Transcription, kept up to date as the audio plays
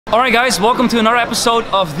Alright guys, welcome to another episode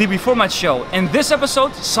of the Before Match Show. In this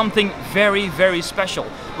episode, something very, very special.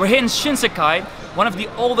 We're here in Shinsekai, one of the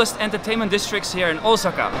oldest entertainment districts here in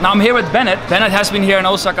Osaka. Now I'm here with Bennett. Bennett has been here in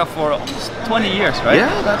Osaka for almost 20 years, right?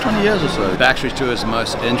 Yeah, about 20 years or so. Backstreet Tour is the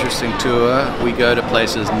most interesting tour. We go to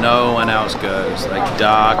places no one else goes, like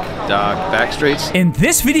dark backstreets. In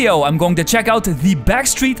this video, I'm going to check out the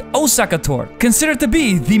Backstreet Osaka Tour, considered to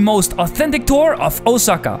be the most authentic tour of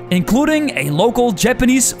Osaka, including a local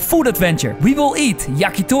Japanese food adventure. We will eat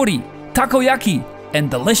yakitori, takoyaki, and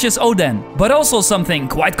delicious oden, but also something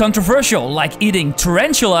quite controversial like eating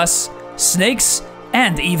tarantulas, snakes,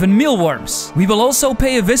 and even mealworms. We will also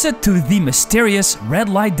pay a visit to the mysterious red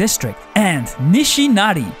light district and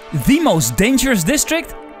Nishinari, the most dangerous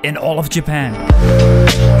district in all of Japan.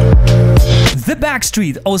 The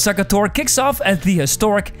Backstreet Osaka Tour kicks off at the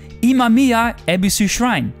historic Imamiya Ebisu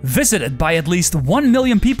Shrine, visited by at least 1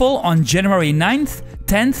 million people on January 9th,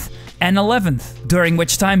 10th, and 11th, during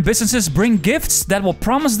which time businesses bring gifts that will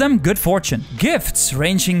promise them good fortune. Gifts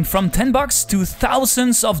ranging from 10 bucks to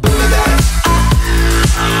thousands of dollars.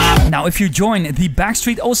 Now, if you join the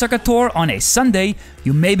Backstreet Osaka Tour on a Sunday,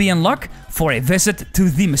 you may be in luck for a visit to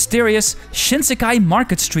the mysterious Shinsekai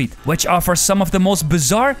Market Street, which offers some of the most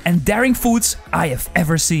bizarre and daring foods I have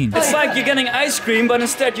ever seen. It's like you're getting ice cream, but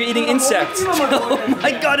instead you're eating insects. Oh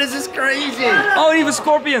my god, this is crazy! Oh, even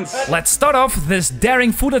scorpions! Let's start off this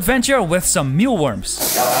daring food adventure with some mealworms.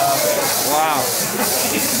 Wow.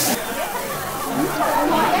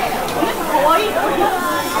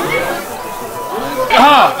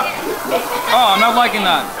 Oh, I'm not liking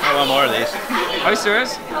that. I want more of these. Are you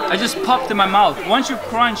serious? I just popped in my mouth. Once you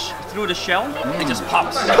crunch through the shell, it just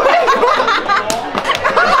pops. Oh,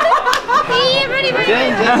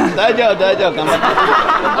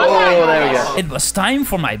 there we go. It was time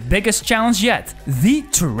for my biggest challenge yet, the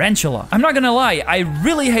tarantula. I'm not gonna lie, I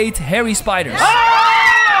really hate hairy spiders.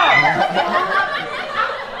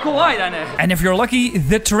 And if you're lucky,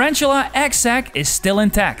 the tarantula egg sac is still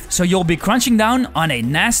intact, so you'll be crunching down on a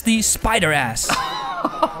nasty spider ass.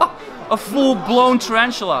 A full-blown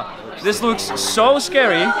tarantula. This looks so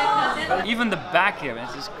scary. Even the back here,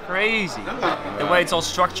 this is crazy. The way it's all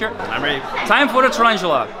structured. I'm ready. Time for the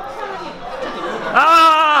tarantula.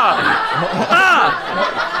 Ah! Ah!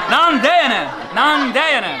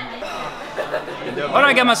 Nandeyane! What did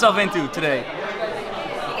I get myself into today?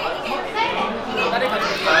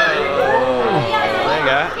 There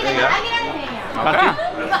you go. Okay.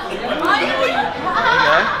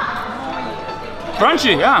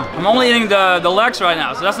 Crunchy, yeah. I'm only eating the legs right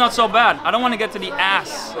now, so that's not so bad. I don't want to get to the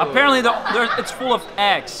ass. Apparently it's full of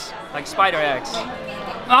eggs, like spider eggs.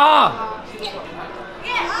 Ah!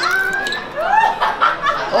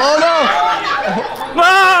 Oh no!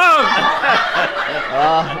 Ah!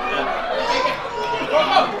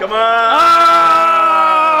 Come on! Ah!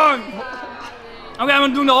 Okay, I'm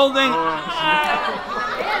gonna do the whole thing.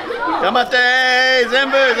 Gamate!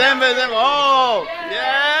 Zenbu! Oh!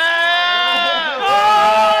 Yeah!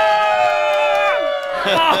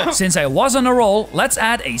 Since I was on a roll, let's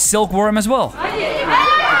add a silkworm as well.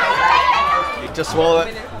 Just swallow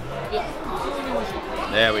it.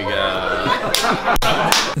 There we go.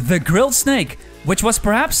 The grilled snake, which was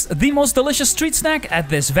perhaps the most delicious street snack at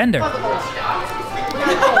this vendor.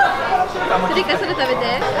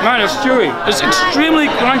 Man, it's chewy. It's extremely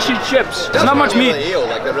crunchy chips. There's not much meat. Eel,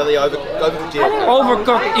 like a really overcooked eel.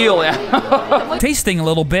 Overcooked eel, yeah. Tasting a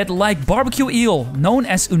little bit like barbecue eel, known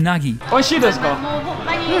as unagi. Oishii desu ka?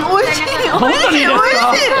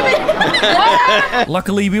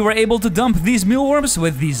 Luckily, we were able to dump these mealworms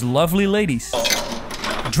with these lovely ladies.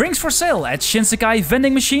 Drinks for sale at Shinsekai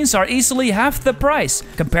vending machines are easily half the price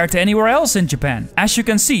compared to anywhere else in Japan. As you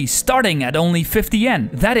can see, starting at only 50 yen.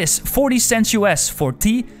 That is 40 cents US for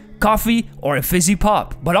tea, coffee, or a fizzy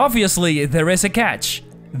pop. But obviously, there is a catch.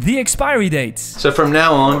 The expiry dates. So from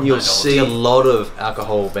now on, you'll see a lot of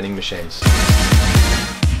alcohol vending machines.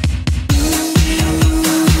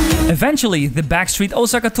 Eventually, the Backstreet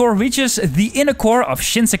Osaka Tour reaches the inner core of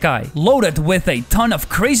Shinsekai, loaded with a ton of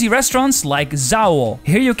crazy restaurants like Zao.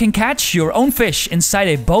 Here you can catch your own fish inside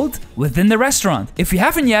a boat within the restaurant. If you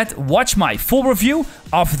haven't yet, watch my full review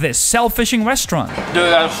of this sail-fishing restaurant. Dude,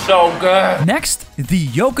 that's so good. Next, the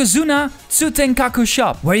Yokozuna Tsutenkaku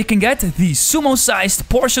shop, where you can get the sumo-sized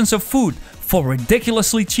portions of food for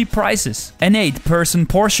ridiculously cheap prices. An 8-person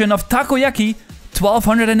portion of takoyaki,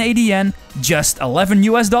 1,280 yen, just $11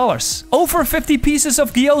 US. Over 50 pieces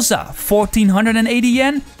of gyoza, 1,480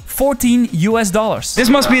 yen, $14 US. This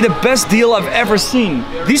must be the best deal I've ever seen.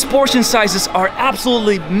 These portion sizes are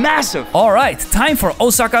absolutely massive. Alright, time for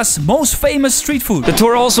Osaka's most famous street food. The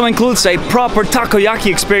tour also includes a proper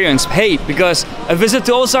takoyaki experience. Hey, because a visit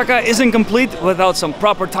to Osaka isn't complete without some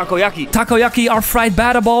proper takoyaki. Takoyaki are fried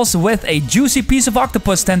batter balls with a juicy piece of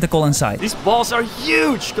octopus tentacle inside. These balls are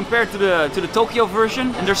huge compared to the Tokyo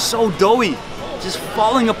version, and they're so doughy. Just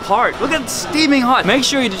falling apart. Look at it, steaming hot. Make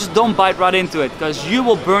sure you just don't bite right into it, because you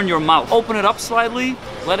will burn your mouth. Open it up slightly,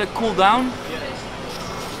 let it cool down.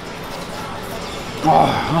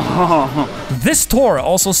 This tour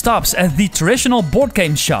also stops at the traditional board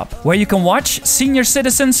game shop, where you can watch senior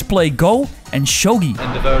citizens play Go and Shogi.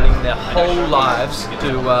 And devoting their whole lives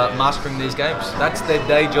to mastering these games. That's their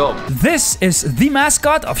day job. This is the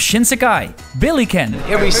mascot of Shinsekai, Billy Ken.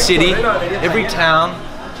 Every city, every town,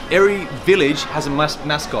 every village has a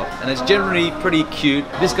mascot, and it's generally pretty cute.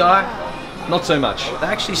 This guy, not so much. They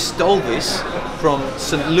actually stole this from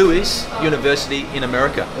St. Louis University in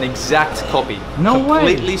America. An exact copy. No way.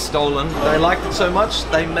 Completely stolen. They liked it so much,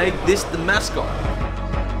 they made this the mascot.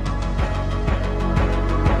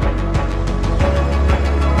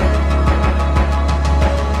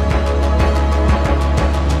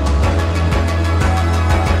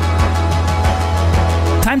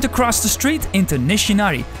 Time to cross the street into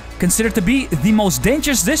Nishinari, considered to be the most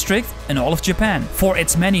dangerous district in all of Japan, for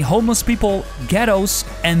its many homeless people, ghettos,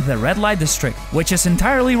 and the red light district, which is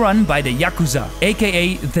entirely run by the Yakuza,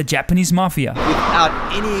 aka the Japanese Mafia. Without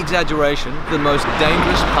any exaggeration, the most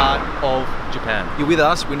dangerous part of Japan. You're with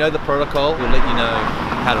us, we know the protocol, we'll let you know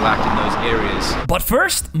how to act in those areas. But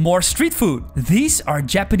first, more street food. These are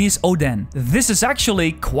Japanese oden. This is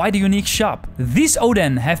actually quite a unique shop. These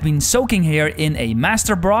oden have been soaking here in a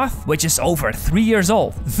master broth, which is over 3 years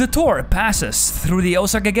old. The tour passes through the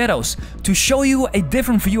Osaka ghettos to show you a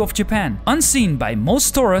different view of Japan, unseen by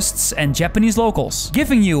most tourists and Japanese locals,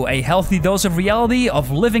 giving you a healthy dose of reality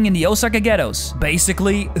of living in the Osaka ghettos.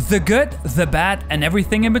 Basically, the good, the bad, and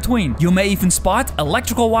everything in between. You may even spot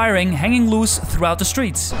electrical wiring hanging loose throughout the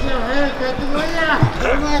streets.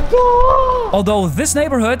 Although this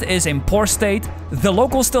neighborhood is in poor state, the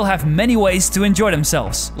locals still have many ways to enjoy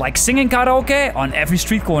themselves, like singing karaoke on every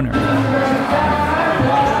street corner.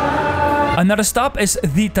 Another stop is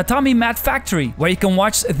the tatami mat factory, where you can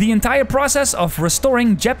watch the entire process of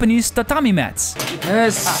restoring Japanese tatami mats.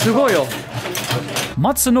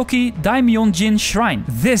 Matsunoki Daimyonjin Shrine.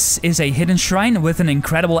 This is a hidden shrine with an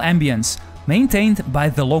incredible ambience, maintained by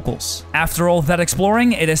the locals. After all that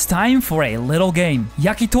exploring, it is time for a little game.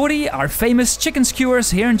 Yakitori are famous chicken skewers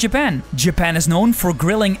here in Japan. Japan is known for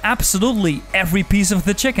grilling absolutely every piece of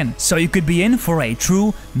the chicken, so you could be in for a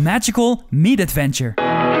true magical meat adventure.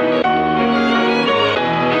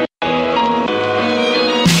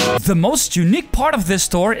 The most unique part of this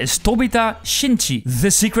store is Tobita Shinchi,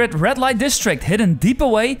 the secret red light district hidden deep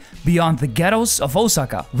away beyond the ghettos of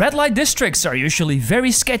Osaka. Red light districts are usually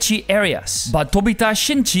very sketchy areas, but Tobita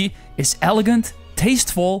Shinchi is elegant,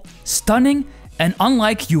 tasteful, stunning, and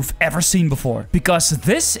unlike you've ever seen before. Because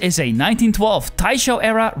this is a 1912 Taisho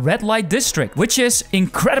era red light district, which is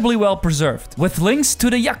incredibly well preserved, with links to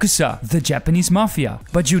the Yakuza, the Japanese Mafia.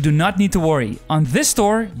 But you do not need to worry, on this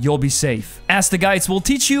tour you'll be safe, as the guides will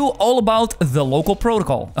teach you all about the local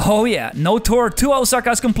protocol. Oh yeah, no tour to Osaka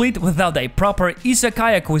is complete without a proper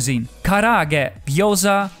Izakaya cuisine. Karage,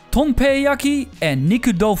 gyoza, tonpei-yaki, and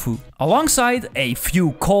niku-dofu, alongside a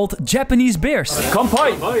few cold Japanese beers.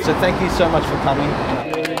 Kanpai! So thank you so much for coming.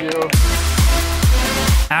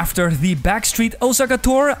 After the Backstreet Osaka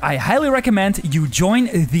Tour, I highly recommend you join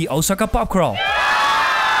the Osaka Pub Crawl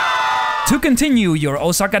to continue your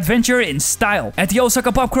Osaka adventure in style. At the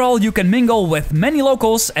Osaka Pub Crawl, you can mingle with many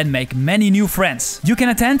locals and make many new friends. You can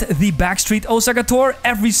attend the Backstreet Osaka Tour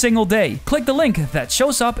every single day. Click the link that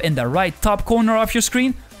shows up in the right top corner of your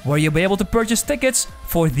screen, where you'll be able to purchase tickets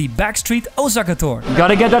for the Backstreet Osaka Tour.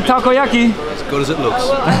 Gotta get that takoyaki! As good as it looks.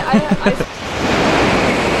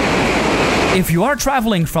 If you are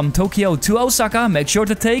traveling from Tokyo to Osaka, make sure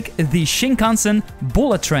to take the Shinkansen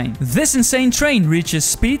bullet train. This insane train reaches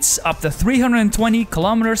speeds up to 320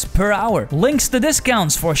 kilometers per hour. Links to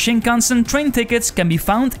discounts for Shinkansen train tickets can be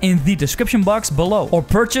found in the description box below. Or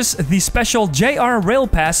purchase the special JR Rail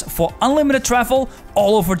Pass for unlimited travel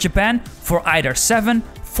all over Japan for either 7,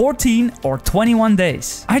 14 or 21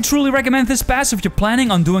 days. I truly recommend this pass if you're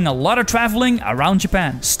planning on doing a lot of traveling around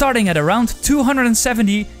Japan, starting at around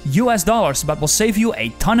 $270 US, but will save you a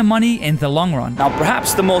ton of money in the long run. Now,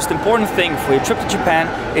 perhaps the most important thing for your trip to Japan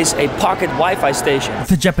is a pocket Wi-Fi station.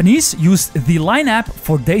 The Japanese use the Line app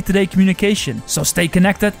for day-to-day communication, so stay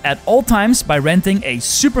connected at all times by renting a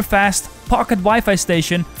super fast pocket Wi-Fi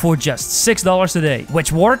station for just $6 a day,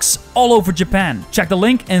 which works all over Japan. Check the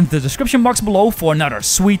link in the description box below for another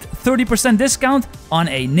sweet 30% discount on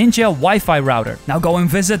a Ninja Wi-Fi router. Now go and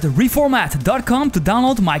visit reformat.com to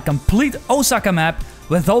download my complete Osaka map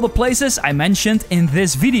with all the places I mentioned in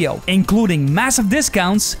this video, including massive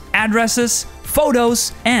discounts, addresses,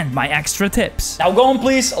 photos, and my extra tips. Now go and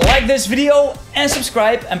please like this video and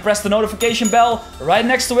subscribe and press the notification bell right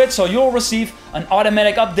next to it so you'll receive an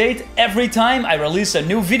automatic update every time I release a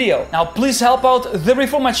new video. Now please help out the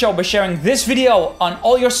Reformat Show by sharing this video on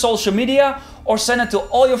all your social media or send it to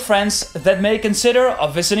all your friends that may consider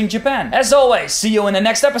visiting Japan. As always, see you in the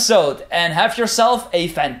next episode and have yourself a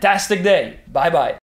fantastic day. Bye bye.